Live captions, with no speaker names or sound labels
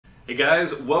Hey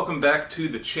guys, welcome back to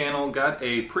the channel. Got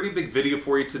a pretty big video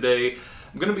for you today.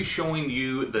 I'm going to be showing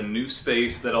you the new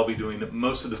space that I'll be doing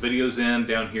most of the videos in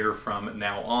down here from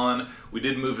now on. We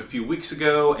did move a few weeks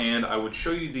ago and I would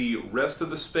show you the rest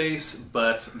of the space,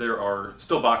 but there are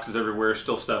still boxes everywhere,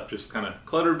 still stuff just kind of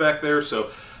cluttered back there,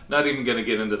 so not even going to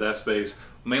get into that space.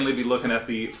 Mainly be looking at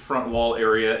the front wall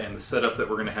area and the setup that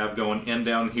we're going to have going in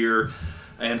down here.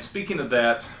 And speaking of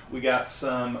that, we got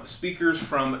some speakers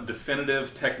from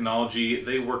Definitive Technology.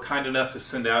 They were kind enough to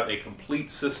send out a complete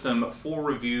system for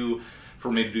review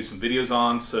for me to do some videos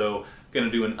on. So I'm going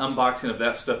to do an unboxing of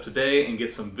that stuff today and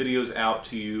get some videos out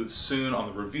to you soon on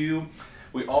the review.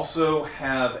 We also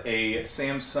have a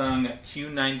Samsung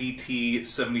Q90T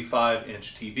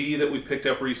 75-inch TV that we picked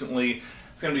up recently.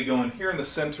 It's going to be going here in the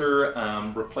center,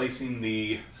 replacing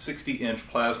the 60-inch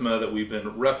plasma that we've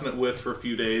been roughing it with for a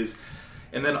few days.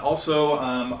 And then also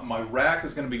my rack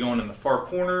is going to be going in the far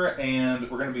corner,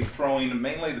 and we're going to be throwing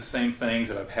mainly the same things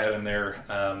that I've had in there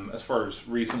as far as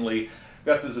recently.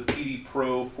 Got the Zappiti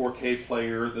Pro 4K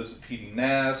player, the Zappiti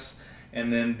NAS,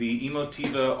 and then the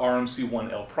Emotiva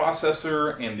RMC1L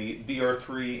processor, and the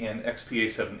VR3 and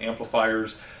XPA7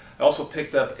 amplifiers. I also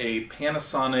picked up a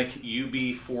Panasonic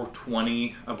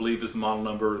UB420, I believe is the model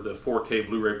number, the 4K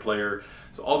Blu-ray player.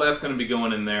 So all that's going to be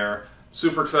going in there.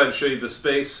 Super excited to show you the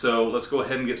space, so let's go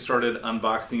ahead and get started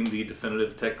unboxing the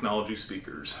Definitive Technology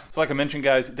speakers. So like I mentioned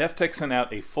guys, DefTech sent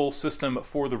out a full system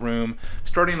for the room,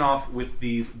 starting off with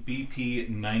these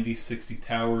BP9000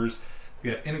 towers.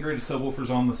 We got integrated subwoofers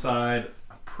on the side.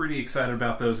 I'm pretty excited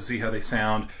about those to see how they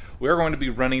sound. We are going to be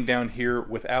running down here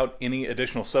without any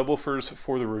additional subwoofers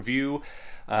for the review.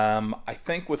 I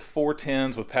think with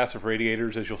 410s with passive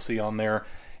radiators, as you'll see on there,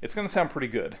 it's going to sound pretty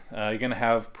good. You're going to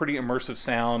have pretty immersive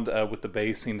sound with the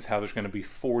bass, seeing as how there's going to be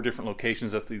 4 different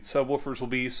locations that the subwoofers will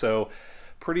be, so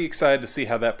pretty excited to see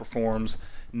how that performs.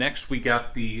 Next we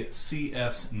got the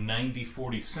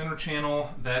CS9040 center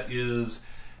channel. That is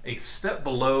a step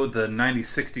below the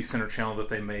 9060 center channel that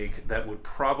they make. That would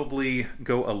probably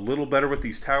go a little better with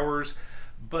these towers,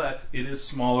 but it is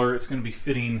smaller. It's going to be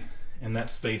fitting in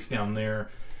that space down there,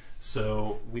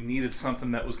 so we needed something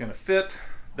that was going to fit.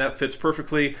 That fits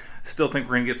perfectly. Still think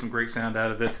we're going to get some great sound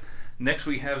out of it. Next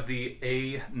we have the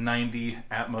A90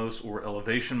 Atmos or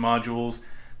elevation modules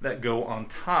that go on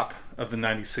top of the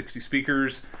 9060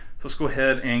 speakers. So let's go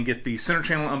ahead and get the center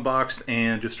channel unboxed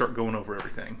and just start going over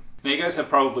everything. Now you guys have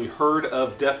probably heard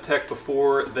of DefTech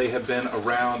before. They have been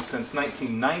around since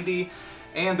 1990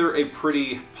 and they're a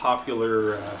pretty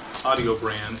popular audio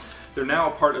brand. They're now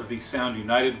a part of the Sound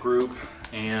United group.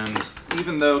 And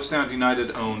even though Sound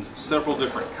United owns several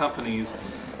different companies,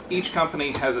 each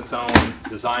company has its own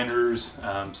designers,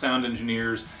 sound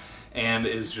engineers, and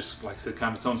is just, like I said,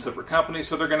 kind of its own separate company.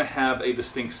 So they're going to have a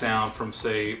distinct sound from,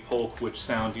 say, Polk, which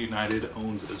Sound United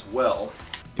owns as well.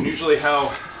 And usually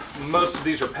how most of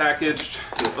these are packaged,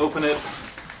 you'll open it,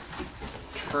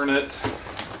 turn it,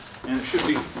 and it should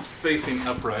be facing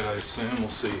upright, I assume. We'll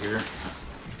see here.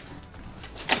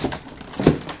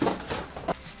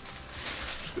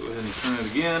 Go ahead and turn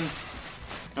it again.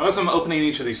 Now as I'm opening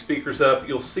each of these speakers up,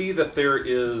 you'll see that there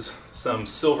is some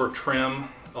silver trim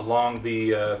along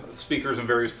the speakers in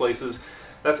various places.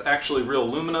 That's actually real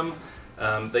aluminum.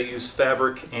 They use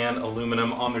fabric and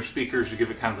aluminum on their speakers to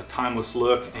give it kind of a timeless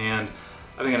look, and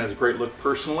I think it has a great look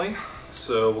personally.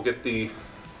 So we'll get the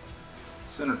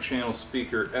center channel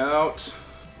speaker out.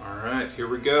 Alright, here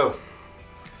we go.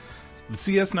 The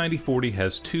CS9040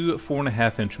 has 2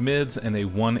 4.5-inch mids and a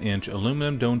 1-inch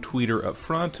aluminum dome tweeter up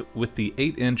front with the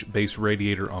 8-inch base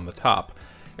radiator on the top.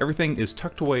 Everything is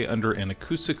tucked away under an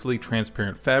acoustically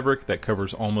transparent fabric that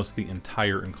covers almost the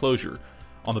entire enclosure.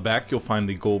 On the back you'll find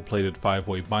the gold-plated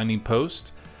 5-way binding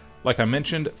post. Like I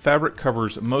mentioned, fabric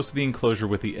covers most of the enclosure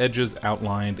with the edges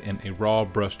outlined in a raw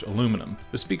brushed aluminum.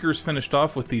 The speaker is finished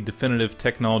off with the Definitive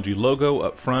Technology logo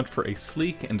up front for a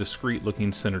sleek and discreet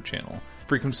looking center channel.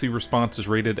 Frequency response is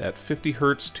rated at 50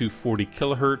 Hz to 40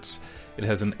 kHz. It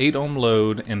has an 8 ohm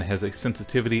load and has a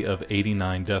sensitivity of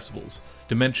 89 decibels.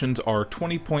 Dimensions are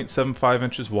 20.75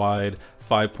 inches wide,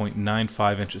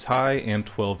 5.95 inches high, and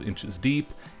 12 inches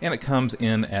deep, and it comes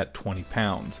in at 20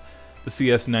 pounds. The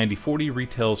CS9040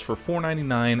 retails for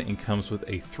 $499 and comes with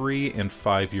a 3- and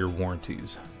 5-year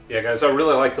warranties. Yeah guys, I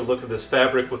really like the look of this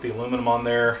fabric with the aluminum on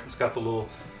there. It's got the little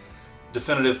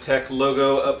Definitive Tech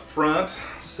logo up front.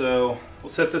 So we'll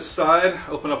set this aside,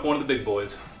 open up one of the big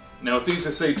boys. Now with these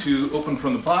I say to open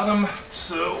from the bottom,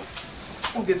 so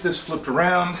we'll get this flipped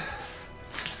around.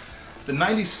 The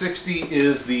 9060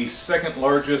 is the second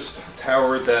largest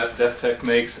tower that DefTech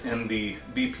makes in the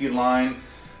BP line.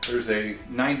 There's a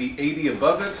 9080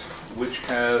 above it, which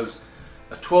has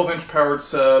a 12-inch powered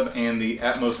sub and the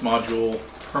Atmos module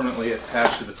permanently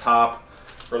attached to the top,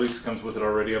 or at least it comes with it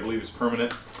already, I believe it's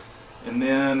permanent. And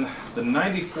then the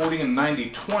 9040 and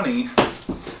 9020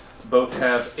 both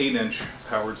have 8-inch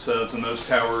powered subs in those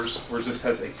towers, whereas this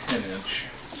has a 10-inch.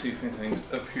 Let's see if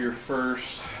anything's up here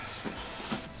first.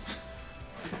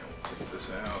 Yeah, we'll take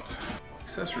this out.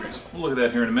 Accessories. We'll look at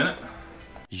that here in a minute.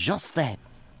 Just that.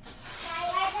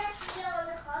 I just peed on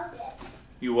the carpet.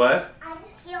 You what? I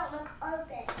just peed on the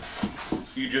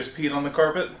carpet. You just peed on the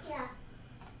carpet? Yeah.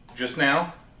 Just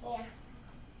now? Yeah.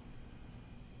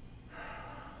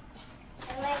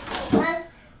 And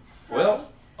Well,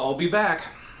 I'll be back.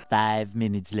 5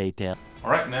 minutes later.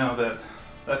 Alright, now that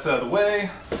that's out of the way,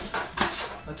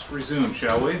 let's resume,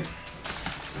 shall we?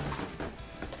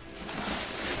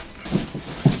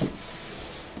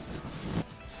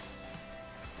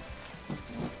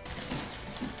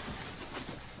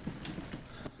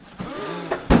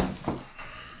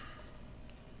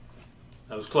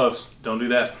 That was close. Don't do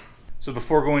that. So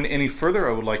before going any further,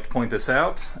 I would like to point this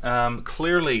out.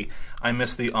 Clearly, I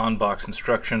missed the on-box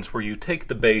instructions where you take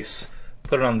the bass,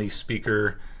 put it on the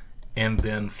speaker, and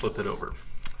then flip it over.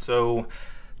 So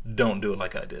don't do it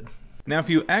like I did. Now, if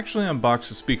you actually unbox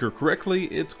the speaker correctly,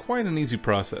 it's quite an easy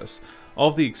process. All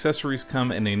of the accessories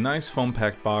come in a nice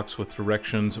foam-packed box with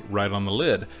directions right on the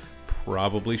lid.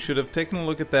 Probably should have taken a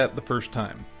look at that the first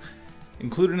time.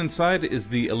 Included inside is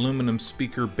the aluminum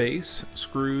speaker base,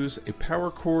 screws, a power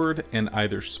cord, and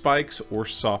either spikes or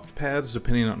soft pads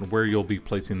depending on where you'll be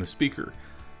placing the speaker.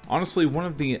 Honestly, one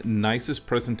of the nicest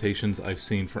presentations I've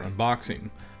seen for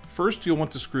unboxing. First, you'll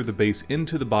want to screw the base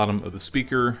into the bottom of the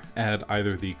speaker, add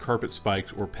either the carpet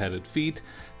spikes or padded feet,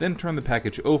 then turn the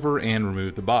package over and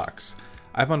remove the box.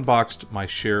 I've unboxed my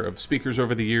share of speakers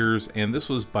over the years, and this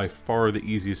was by far the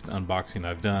easiest unboxing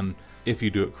I've done, if you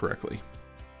do it correctly.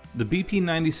 The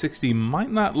BP9060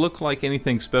 might not look like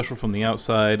anything special from the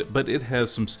outside, but it has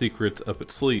some secrets up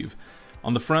its sleeve.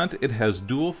 On the front, it has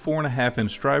dual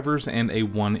 4.5-inch drivers and a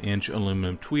 1-inch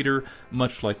aluminum tweeter,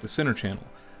 much like the center channel.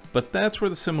 But that's where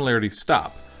the similarities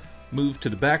stop. Move to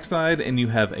the backside and you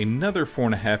have another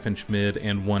 4.5-inch mid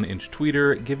and 1-inch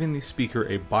tweeter, giving the speaker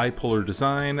a bipolar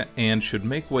design and should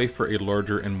make way for a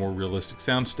larger and more realistic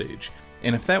soundstage.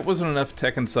 And if that wasn't enough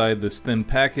tech inside this thin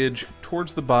package,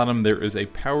 towards the bottom there is a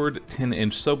powered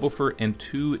 10-inch subwoofer and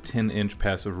two 10-inch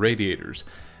passive radiators.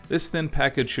 This thin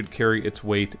package should carry its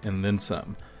weight and then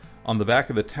some. On the back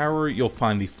of the tower, you'll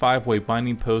find the 5-way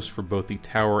binding post for both the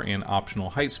tower and optional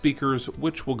height speakers,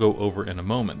 which we'll go over in a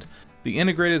moment. The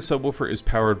integrated subwoofer is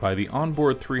powered by the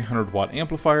onboard 300-watt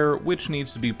amplifier, which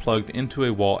needs to be plugged into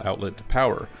a wall outlet to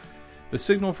power. The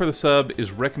signal for the sub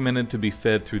is recommended to be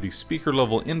fed through the speaker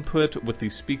level input, with the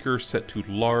speaker set to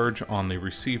large on the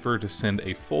receiver to send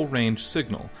a full range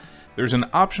signal. There's an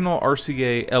optional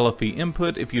RCA LFE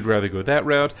input if you'd rather go that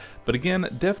route, but again,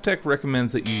 DefTech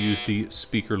recommends that you use the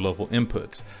speaker level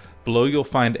inputs. Below you'll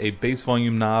find a bass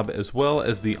volume knob as well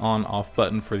as the on-off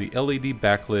button for the LED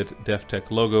backlit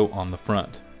DefTech logo on the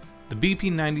front. The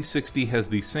BP9060 has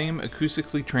the same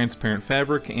acoustically transparent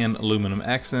fabric and aluminum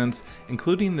accents,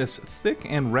 including this thick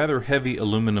and rather heavy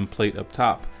aluminum plate up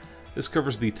top. This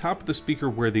covers the top of the speaker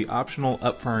where the optional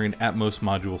upfiring Atmos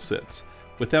module sits.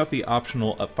 Without the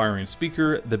optional upfiring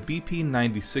speaker, the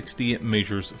BP9060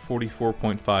 measures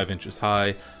 44.5 inches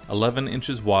high, 11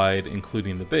 inches wide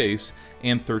including the base,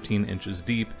 and 13 inches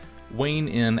deep, weighing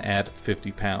in at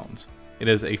 50 pounds. It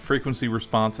has a frequency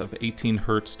response of 18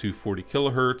 Hz to 40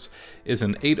 kHz, is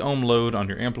an 8 ohm load on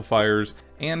your amplifiers,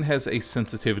 and has a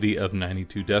sensitivity of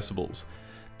 92 decibels.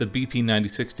 The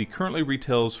BP9060 currently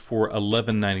retails for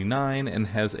 $11.99 and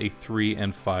has a 3-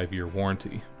 and 5-year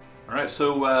warranty. Alright,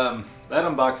 so that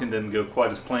unboxing didn't go quite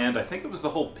as planned. I think it was the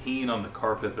whole peeing on the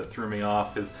carpet that threw me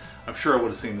off, because I'm sure I would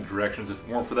have seen the directions if it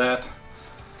weren't for that.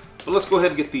 But let's go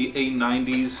ahead and get the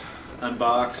A90s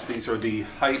unboxed. These are the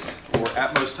height or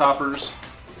Atmos toppers.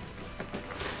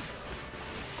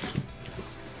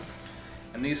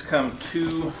 And these come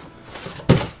 2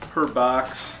 per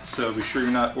box, so be sure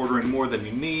you're not ordering more than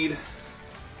you need.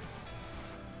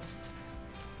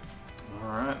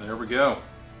 Alright, there we go.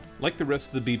 Like the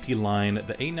rest of the BP line,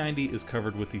 the A90 is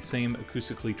covered with the same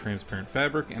acoustically transparent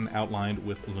fabric and outlined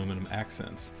with aluminum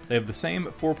accents. They have the same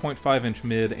 4.5-inch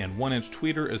mid and 1-inch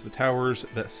tweeter as the towers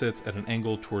that sits at an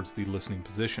angle towards the listening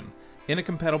position. In a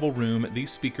compatible room, these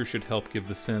speakers should help give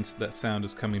the sense that sound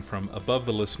is coming from above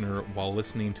the listener while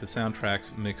listening to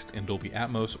soundtracks mixed in Dolby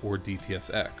Atmos or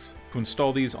DTS:X. To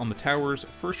install these on the towers,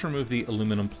 first remove the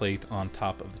aluminum plate on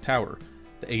top of the tower.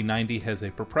 The A90 has a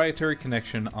proprietary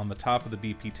connection on the top of the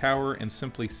BP tower and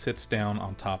simply sits down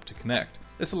on top to connect.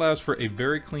 This allows for a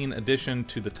very clean addition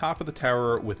to the top of the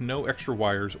tower with no extra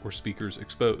wires or speakers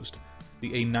exposed.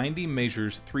 The A90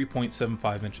 measures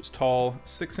 3.75 inches tall,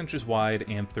 6 inches wide,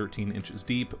 and 13 inches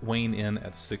deep, weighing in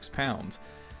at 6 pounds.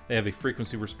 They have a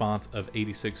frequency response of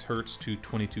 86 Hz to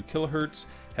 22 kHz,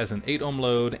 has an 8 ohm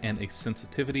load, and a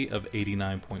sensitivity of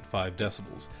 89.5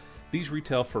 decibels. These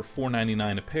retail for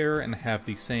 $4.99 a pair and have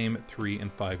the same 3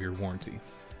 and 5 year warranty.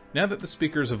 Now that the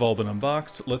speakers have all been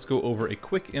unboxed, let's go over a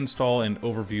quick install and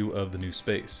overview of the new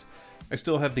space. I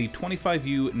still have the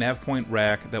 25U nav point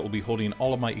rack that will be holding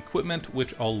all of my equipment,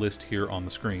 which I'll list here on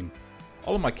the screen.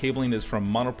 All of my cabling is from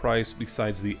Monoprice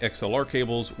besides the XLR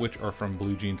cables, which are from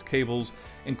Blue Jeans Cables,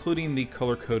 including the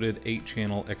color-coded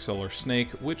 8-channel XLR Snake,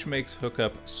 which makes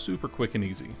hookup super quick and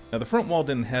easy. Now the front wall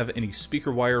didn't have any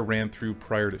speaker wire ran through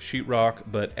prior to sheetrock,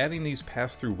 but adding these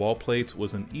pass-through wall plates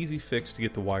was an easy fix to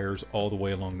get the wires all the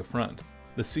way along the front.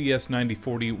 The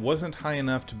CS9040 wasn't high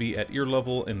enough to be at ear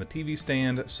level in the TV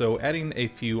stand, so adding a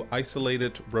few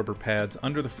isolated rubber pads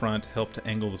under the front helped to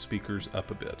angle the speakers up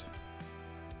a bit.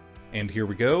 And here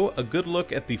we go, a good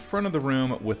look at the front of the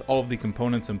room with all of the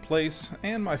components in place,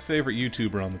 and my favorite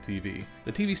YouTuber on the TV.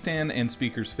 The TV stand and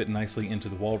speakers fit nicely into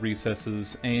the wall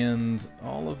recesses, and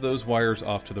all of those wires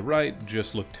off to the right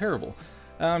just look terrible.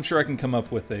 I'm sure I can come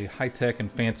up with a high-tech and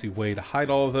fancy way to hide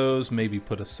all of those, maybe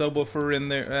put a subwoofer in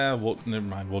there. Well, never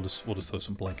mind, we'll just throw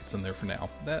some blankets in there for now.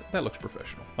 That looks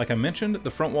professional. Like I mentioned,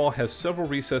 the front wall has several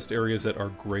recessed areas that are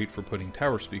great for putting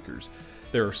tower speakers.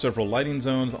 There are several lighting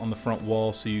zones on the front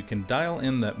wall, so you can dial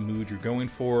in that mood you're going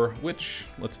for, which,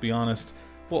 let's be honest,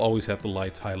 will always have the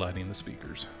lights highlighting the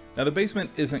speakers. Now the basement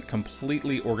isn't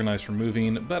completely organized for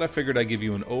moving, but I figured I'd give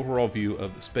you an overall view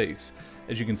of the space.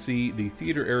 As you can see, the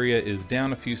theater area is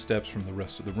down a few steps from the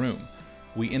rest of the room.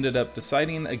 We ended up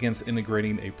deciding against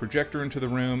integrating a projector into the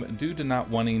room due to not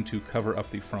wanting to cover up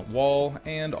the front wall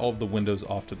and all of the windows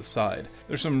off to the side.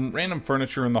 There's some random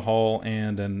furniture in the hall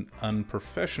and an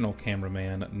unprofessional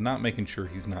cameraman not making sure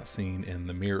he's not seen in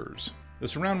the mirrors. The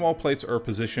surround wall plates are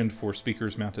positioned for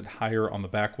speakers mounted higher on the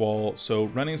back wall, so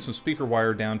running some speaker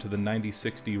wire down to the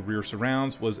 9060 rear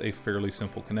surrounds was a fairly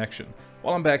simple connection.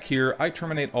 While I'm back here, I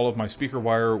terminate all of my speaker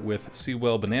wire with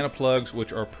Sewell banana plugs,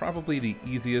 which are probably the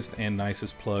easiest and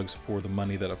nicest plugs for the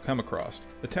money that I've come across.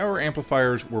 The tower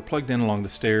amplifiers were plugged in along the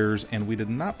stairs, and we did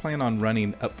not plan on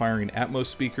running up-firing Atmos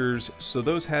speakers, so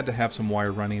those had to have some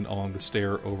wire running along the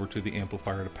stair over to the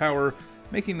amplifier to power,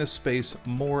 making this space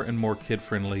more and more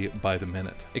kid-friendly by the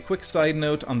minute. A quick side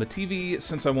note on the TV,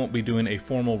 since I won't be doing a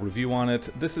formal review on it,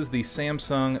 this is the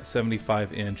Samsung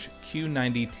 75-inch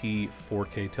Q90T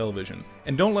 4K television.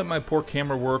 And don't let my poor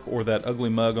camera work or that ugly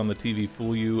mug on the TV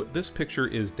fool you, this picture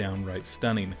is downright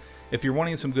stunning. If you're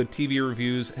wanting some good TV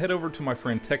reviews, head over to my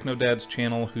friend TechnoDad's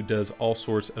channel who does all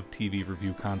sorts of TV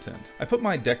review content. I put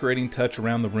my decorating touch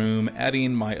around the room,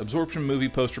 adding my absorption movie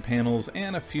poster panels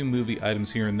and a few movie items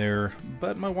here and there,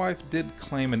 but my wife did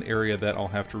claim an area that I'll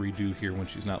have to redo here when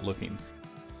she's not looking.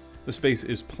 The space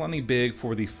is plenty big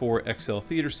for the 4 XL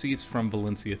theater seats from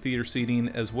Valencia Theater Seating,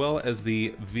 as well as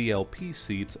the VLP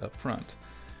seats up front.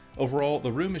 Overall,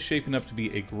 the room is shaping up to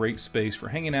be a great space for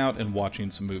hanging out and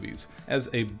watching some movies. As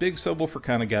a big subwoofer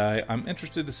kind of guy, I'm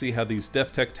interested to see how these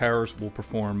DefTech towers will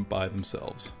perform by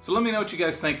themselves. So let me know what you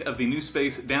guys think of the new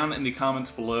space down in the comments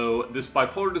below. This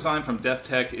bipolar design from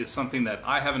DefTech is something that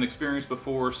I haven't experienced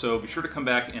before, so be sure to come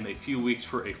back in a few weeks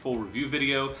for a full review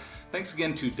video. Thanks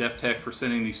again to DefTech for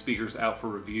sending these speakers out for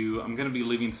review. I'm going to be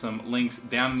leaving some links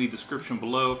down in the description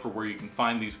below for where you can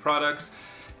find these products.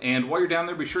 And while you're down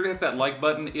there, be sure to hit that like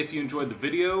button if you enjoyed the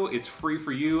video. It's free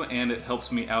for you and it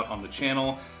helps me out on the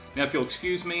channel. Now if you'll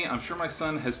excuse me, I'm sure my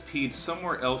son has peed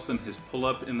somewhere else in his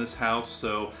pull-up in this house,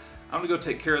 so I'm gonna go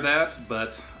take care of that,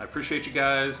 but I appreciate you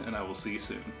guys and I will see you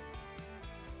soon.